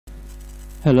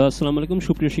Hello, আসসালামু আলাইকুম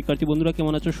সুপ্রিয় শিক্ষার্থী বন্ধুরা,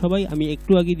 কেমন আছো সবাই? আমি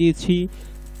একটু আগে দিয়েছি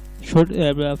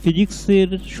ফিজিক্সের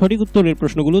সঠিক উত্তরের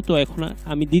প্রশ্নগুলো। তো এখন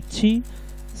আমি দিচ্ছি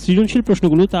সৃজনশীল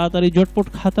প্রশ্নগুলো। তাড়াতাড়ি ঝটপট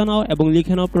খাতা নাও এবং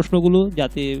লিখে নাও প্রশ্নগুলো,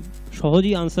 যাতে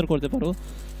সহজেই আনসার করতে পারো।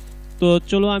 তো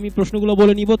চলো আমি প্রশ্নগুলো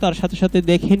বলে নিব, তার সাথে সাথে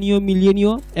দেখে নিও, মিলিয়ে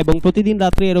নিও। এবং প্রতিদিন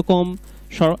রাত্রে এরকম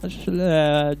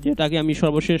যেটাকে আমি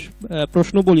সর্বশেষ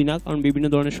প্রশ্ন বলি না, কারণ বিভিন্ন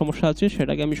ধরনের সমস্যা আছে,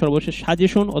 সেটাকে আমি সর্বশেষ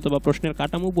সাজেশন অথবা প্রশ্নের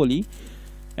কাঠামো বলি।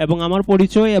 এবং আমার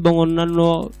পরিচয় এবং অন্যান্য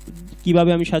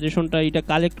কিভাবে আমি সাজেশনটা এটা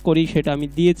কালেক্ট করি সেটা আমি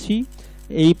দিয়েছি।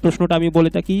 এই প্রশ্নটা আমি বলে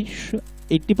থাকি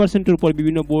 80%-এর উপর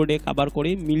বিভিন্ন বোর্ডে কভার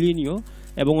করে, মিলিয়ে নিও।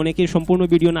 এবং অনেকে সম্পূর্ণ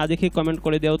ভিডিও না দেখে কমেন্ট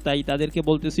করে দেও, তাই তাদেরকে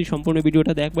বলতেছি সম্পূর্ণ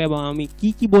ভিডিওটা দেখবে এবং আমি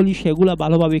কি বলি সেগুলো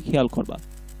ভালোভাবে খেয়াল করবা।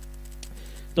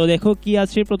 তো দেখো কি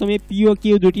আছে। প্রথমে পি ও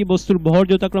কিউ দুটি বস্তুর ভর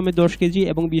যথাক্রমে 10 কেজি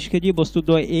এবং 20 কেজি।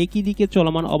 বস্তুদ্বয় একই দিকে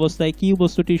চলমান অবস্থায় কিউ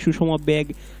বস্তুটির সুষম বেগ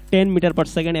 10 মিটার পার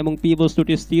সেকেন্ড এবং পি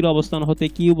বস্তুটির স্থির অবস্থান হতে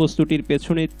কিউ বস্তুটির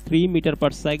পেছনে 3 মিটার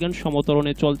পার সেকেন্ড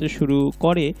সমতরণে চলতে শুরু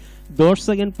করে। 10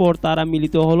 সেকেন্ড পর তারা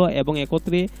মিলিত হলো এবং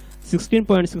একত্রে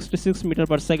 16.66 মিটার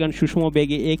পার সেকেন্ড সুষম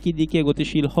বেগে একই দিকে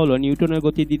গতিশীল হলো। নিউটনের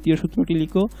গতির দ্বিতীয় সূত্রটি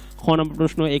লিখো। খ নম্বর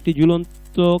প্রশ্ন, একটি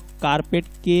ঝুলন্ত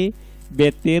কার্পেটকে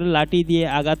বেতের লাঠি দিয়ে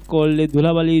আঘাত করলে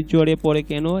ধুলাবালি জড়ে পড়ে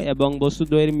কেন? এবং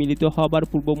বস্তুদ্বয়ের মিলিত হবার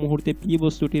পূর্ব মুহূর্তে পি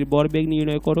বস্তুটির ভরবেগ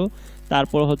নির্ণয় করো।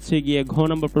 তারপর হচ্ছে গিয়ে ঘ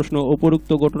নম্বর প্রশ্ন,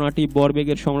 উপরোক্ত ঘটনাটি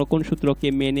ভরবেগের সংরক্ষণ সূত্রকে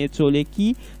মেনে চলে কি?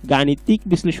 গাণিতিক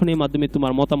বিশ্লেষণের মাধ্যমে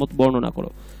তোমার মতামত বর্ণনা করো।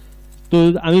 তো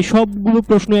আমি সবগুলো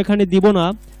প্রশ্ন এখানে দিব না,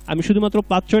 আমি শুধুমাত্র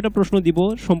 5-6টা প্রশ্ন দিব।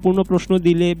 সম্পূর্ণ প্রশ্ন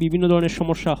দিলে বিভিন্ন ধরনের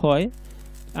সমস্যা হয়।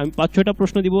 আমি 5-6টা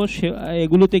প্রশ্ন দিব,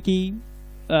 এগুলোতে কি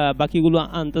বাকিগুলো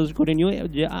আন্দাজ করে নিও।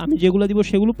 যে আমি যেগুলো দিব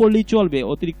সেগুলো পড়লেই চলবে,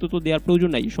 অতিরিক্ত তো দেওয়ার প্রয়োজন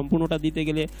নাই। সম্পূর্ণটা দিতে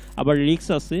গেলে আবার রিস্ক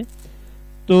আছে।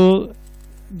 তো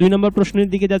 2 নম্বর প্রশ্নের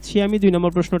দিকে যাচ্ছি আমি। 2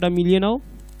 নম্বর প্রশ্নটা মিলিয়ে নাও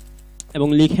এবং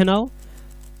লিখে নাও।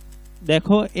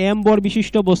 দেখো, এম ভর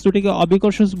বিশিষ্ট বস্তুটিকে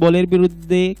অবিকর্ষ বলের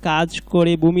বিরুদ্ধে কাজ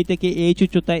করে ভূমি থেকে এইচ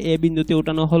উচ্চতায় এ বিন্দুতে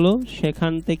ওঠানো হলো।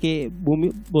 সেখান থেকে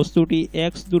বস্তুটি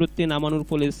এক্স দূরত্বে নামানোর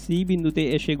ফলে সি বিন্দুতে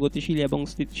এসে গতিশীল এবং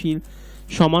স্থিতিশীল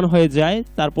সমান হয়ে যায়।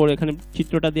 তারপর এখানে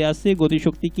চিত্রটা দেওয়া আছে।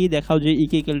 গতিশক্তি কি দেখাও যে E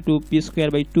 =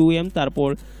 p²/2m। তারপর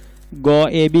গ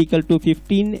এ বি =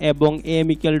 15 এবং এম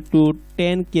 =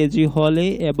 10 কেজি হলে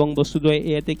এবং বস্তুদ্বয়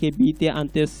এ থেকে বি তে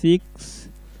আনতে 6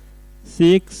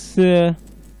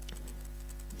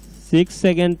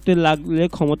 সেকেন্ড লাগলে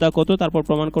ক্ষমতা কত? তারপর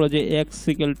প্রমাণ করো যে x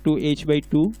 =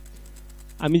 h/2।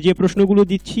 আমি যে প্রশ্নগুলো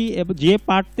দিচ্ছি যে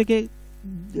পার্ট থেকে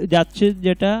যাচ্ছে,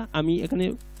 যেটা আমি এখানে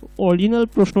অরিজিনাল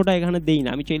প্রশ্নটা এখানে দেই না।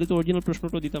 আমি চাইলে তো অরিজিনাল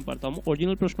প্রশ্নটা দিতে পারতাম।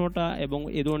 অরিজিনাল প্রশ্নটা এবং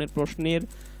এই ধরনের প্রশ্নের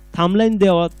থামলাইন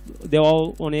দেওয়াও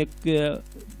অনেক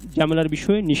ঝামেলার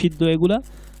বিষয়, নিষিদ্ধ, এগুলা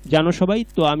জানো সবাই।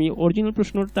 তো আমি অরিজিনাল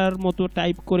প্রশ্নটার মতো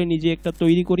টাইপ করে নিজে একটা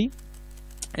তৈরি করি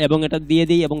এবং এটা দিয়ে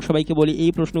দিই এবং সবাইকে বলি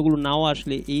এই প্রশ্নগুলো নাও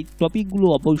আসলে এই টপিকগুলো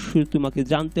অবশ্যই তোমাকে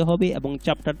জানতে হবে এবং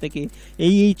চ্যাপ্টার থেকে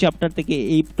এই চ্যাপ্টার থেকে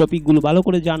এই টপিকগুলো ভালো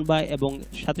করে জানবা এবং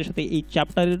সাথে সাথে এই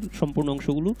চ্যাপ্টারের সম্পূর্ণ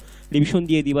অংশগুলো রিভিশন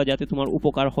দিয়ে দিবা, যাতে তোমার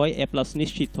উপকার হয়, এ+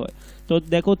 নিশ্চিত হয়। তো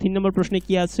দেখো 3 নম্বর প্রশ্নে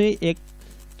কি আছে। এক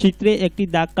চিত্রে একটি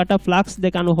দাগ কাটা ফ্লাক্স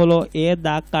দেখানো হলো। এ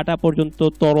দাগ কাটা পর্যন্ত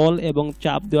তরল এবং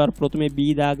চাপ দেওয়ার প্রথমে বি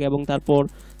দাগ এবং তারপর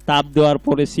তাপ দেওয়ার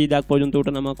পরে সি দাগ পর্যন্ত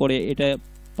ওঠানামা করে। এটা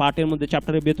পার্টের মধ্যে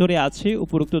চ্যাপ্টারের ভেতরে আছে।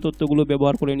 উপরোক্ত তথ্যগুলো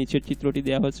ব্যবহার করে নিচের চিত্রটি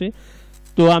দেওয়া হয়েছে।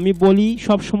 তো আমি বলি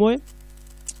সব সময়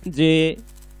যে,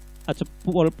 আচ্ছা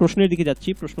প্রশ্নের দিকে যাচ্ছি,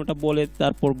 প্রশ্নটা বলে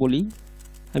তারপর বলি।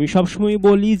 আমি সব সময়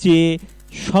বলি যে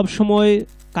সব সময়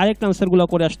কারেক্ট আনসারগুলো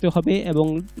করে আসতে হবে এবং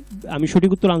আমি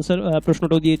সঠিক উত্তর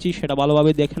প্রশ্নটাও দিয়েছি, সেটা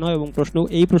ভালোভাবে দেখে নাও এবং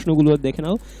এই প্রশ্নগুলো দেখে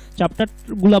নাও।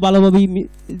 চ্যাপ্টারগুলো ভালোভাবেই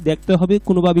দেখতে হবে,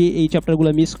 কোনোভাবেই এই চ্যাপ্টারগুলো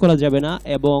মিস করা যাবে না।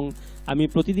 এবং আমি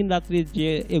প্রতিদিন রাত্রে যে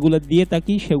এগুলো দিয়ে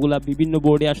থাকি সেগুলো বিভিন্ন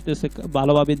বোর্ডে আসতেছে,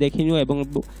 ভালোভাবে দেখে নিও এবং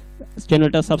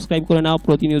চ্যানেলটা সাবস্ক্রাইব করে নাও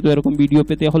প্রতিনিয়ত এরকম ভিডিও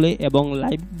পেতে হলে। এবং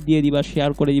লাইক দিয়ে দিবা,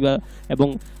 শেয়ার করে দিবা এবং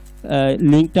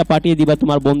লিঙ্কটা পাঠিয়ে দিবা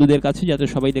তোমার বন্ধুদের কাছে, যাতে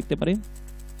সবাই দেখতে পারে।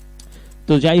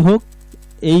 তো যাই হোক,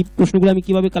 এই প্রশ্নগুলো আমি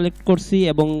কিভাবে কালেক্ট করছি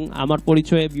এবং আমার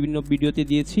পরিচয় বিভিন্ন ভিডিওতে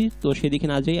দিয়েছি, তো সেদিকে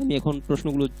না যাই, আমি এখন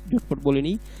প্রশ্নগুলো ঝটপট বলে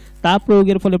নিই। তাপ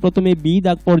প্রয়োগের ফলে প্রথমে বি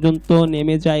দাগ পর্যন্ত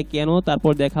নেমে যায় কেন?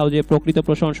 তারপর দেখাও যে প্রকৃত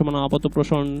প্রসারণ সমান আপাত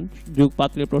প্রসারণ যোগ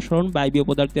পাতলের প্রসারণ। বায়বীয়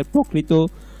পদার্থের প্রকৃত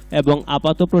এবং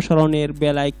আপাত প্রসারণের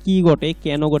বেলায় কি ঘটে,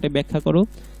 কেন ঘটে, ব্যাখ্যা করো।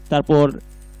 তারপর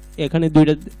এখানে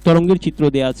 2টা তরঙ্গের চিত্র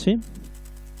দেওয়া আছে,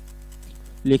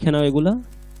 লিখে নাও এগুলা।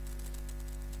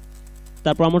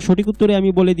 তারপর আমার সঠিক উত্তরে আমি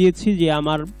বলে দিয়েছি যে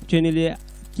আমার চ্যানেলে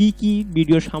কি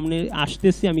ভিডিও সামনে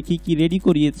আসতেছে, আমি কি রেডি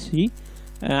করিয়েছি।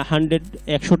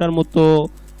 100টার মতো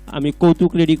আমি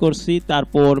কৌতুক রেডি করছি।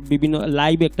 তারপর বিভিন্ন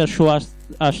লাইভ একটা শো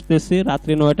আসতেছে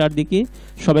রাত্রে 9টার দিকে।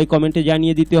 সবাই কমেন্টে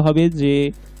জানিয়ে দিতে হবে যে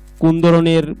কোন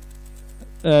ধরনের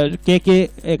কে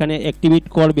এখানে অ্যাক্টিভেট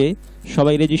করবে।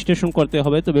 সবাই রেজিস্ট্রেশন করতে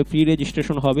হবে, তবে ফ্রি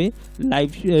রেজিস্ট্রেশন হবে। লাইভ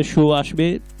শো আসবে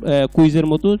কুইজের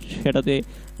মতো, সেটাতে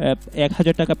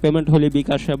 1000 টাকা পেমেন্ট হলে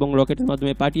বিকাশ এবং রকেটের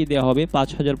মাধ্যমে পাঠিয়ে দেওয়া হবে।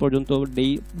 5000 পর্যন্ত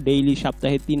ডেইলি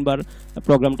সপ্তাহে 3 বার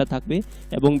প্রোগ্রামটা থাকবে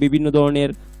এবং বিভিন্ন ধরনের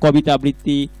কবিতা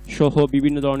আবৃত্তি সহ,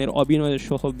 বিভিন্ন ধরনের অভিনয়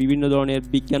সহ, বিভিন্ন ধরনের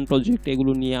বিজ্ঞান প্রজেক্ট,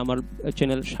 এগুলো নিয়ে আমার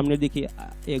চ্যানেল সামনের দিকে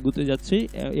এগোতে যাচ্ছে।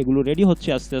 এগুলো রেডি হচ্ছে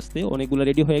আস্তে আস্তে, অনেকগুলো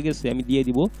রেডি হয়ে গেছে, আমি দিয়ে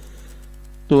দিব।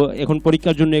 তো এখন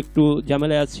পরীক্ষার জন্য একটু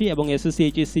ঝামেলায় আছি এবং এসএসসি,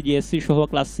 এইচএসসি, জিএসসি সহ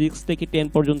ক্লাস 6 থেকে 10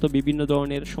 পর্যন্ত বিভিন্ন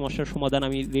ধরনের সমস্যার সমাধান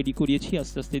আমি রেডি করিয়েছি,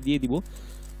 আস্তে আস্তে দিয়ে দিব।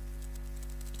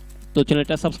 তো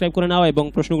চ্যানেলটা সাবস্ক্রাইব করে নাও এবং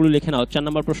প্রশ্নগুলো লিখে নাও। 4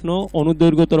 নম্বর প্রশ্ন,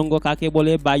 অনুদৈর্ঘ্য তরঙ্গ কাকে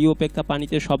বলে? বায়ু অপেক্ষা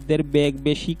পানিতে শব্দের বেগ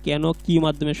বেশি কেন? কিউ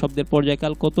মাধ্যমে শব্দের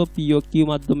পর্যায়কাল কত? পি ও কিউ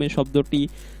মাধ্যমে শব্দটি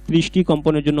 30টি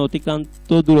কম্পনের জন্য অতিক্রান্ত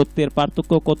দূরত্বের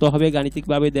পার্থক্য কত হবে?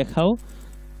 গাণিতিকভাবে দেখাও।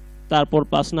 তারপর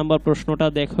 5 নম্বর প্রশ্নটা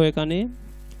দেখো, এখানে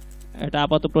এটা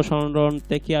আপাত প্রসারণ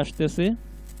থেকে আসতেছে,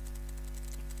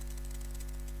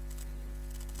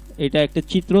 এটা একটা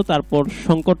চিত্র। তারপর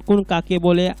সংকট কোণ কাকে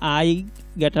বলে? আই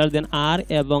গ্রেটার দেন আর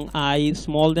এবং আই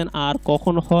স্মল দেন আর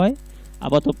কখন হয়?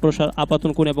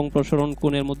 আপাতন কোণ এবং প্রসারণ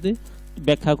কোণের মধ্যে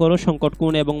ব্যাখ্যা করো। সংকট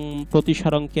কোণ এবং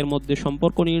প্রতিসারাঙ্কের মধ্যে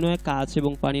সম্পর্ক নির্ণয়। কাঁচ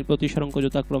এবং পানির প্রতিসারাঙ্ক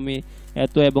যথাক্রমে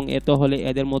এত এবং এত হলে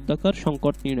এদের মধ্যকার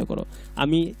সংকট নির্ণয় করো।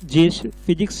 আমি যে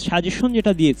ফিজিক্স সাজেশন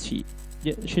যেটা দিয়েছি,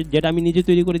 যেটা আমি নিজে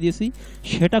তৈরি করে দিয়েছি,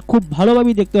 সেটা খুব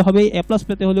ভালোভাবে দেখতে হবে। এ প্লাস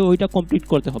পেতে হলে ওইটা কমপ্লিট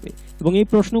করতে হবে এবং এই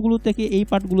প্রশ্নগুলো থেকে এই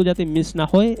পার্টগুলো যাতে মিস না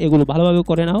হয়, এগুলো ভালোভাবে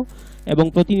করে নাও এবং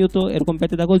প্রতিনিয়ত এরকম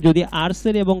পেতে থাকো। যদি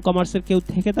আর্টসের এবং কমার্সের কেউ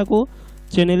থেকে থাকো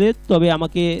চ্যানেলে, তবে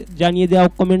আমাকে জানিয়ে দেওয়া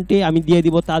কমেন্টে, আমি দিয়ে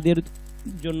দিব তাদের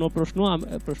জন্য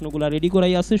প্রশ্নগুলো রেডি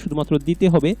করাই আছে, শুধুমাত্র দিতে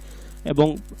হবে। এবং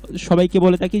সবাইকে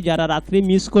বলে থাকি, যারা রাত্রে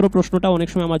মিস করো প্রশ্নটা, অনেক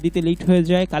সময় আমার দিতে লেট হয়ে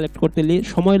যায়, কালেক্ট করতে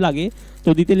সময় লাগে, তো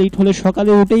দিতে লেট হলে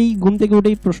সকালে উঠেই, ঘুম থেকে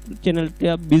উঠেই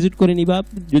চ্যানেলটা ভিজিট করে নিবা।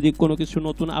 যদি কোনো কিছু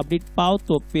নতুন আপডেট পাও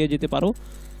তো পেয়ে যেতে পারো।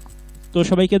 তো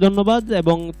সবাইকে ধন্যবাদ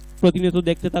এবং প্রতিনিয়ত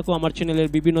দেখতে থাকো আমার চ্যানেলের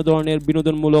বিভিন্ন ধরনের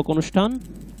বিনোদনমূলক অনুষ্ঠান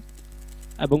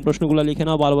এবং প্রশ্নগুলো লিখে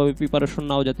নাও, ভালোভাবে প্রিপারেশন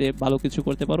নাও যাতে ভালো কিছু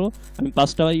করতে পারো। আমি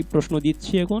 5টা প্রশ্ন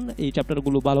দিচ্ছি এখন, এই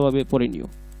চ্যাপ্টারগুলো ভালোভাবে পড়ে নিও।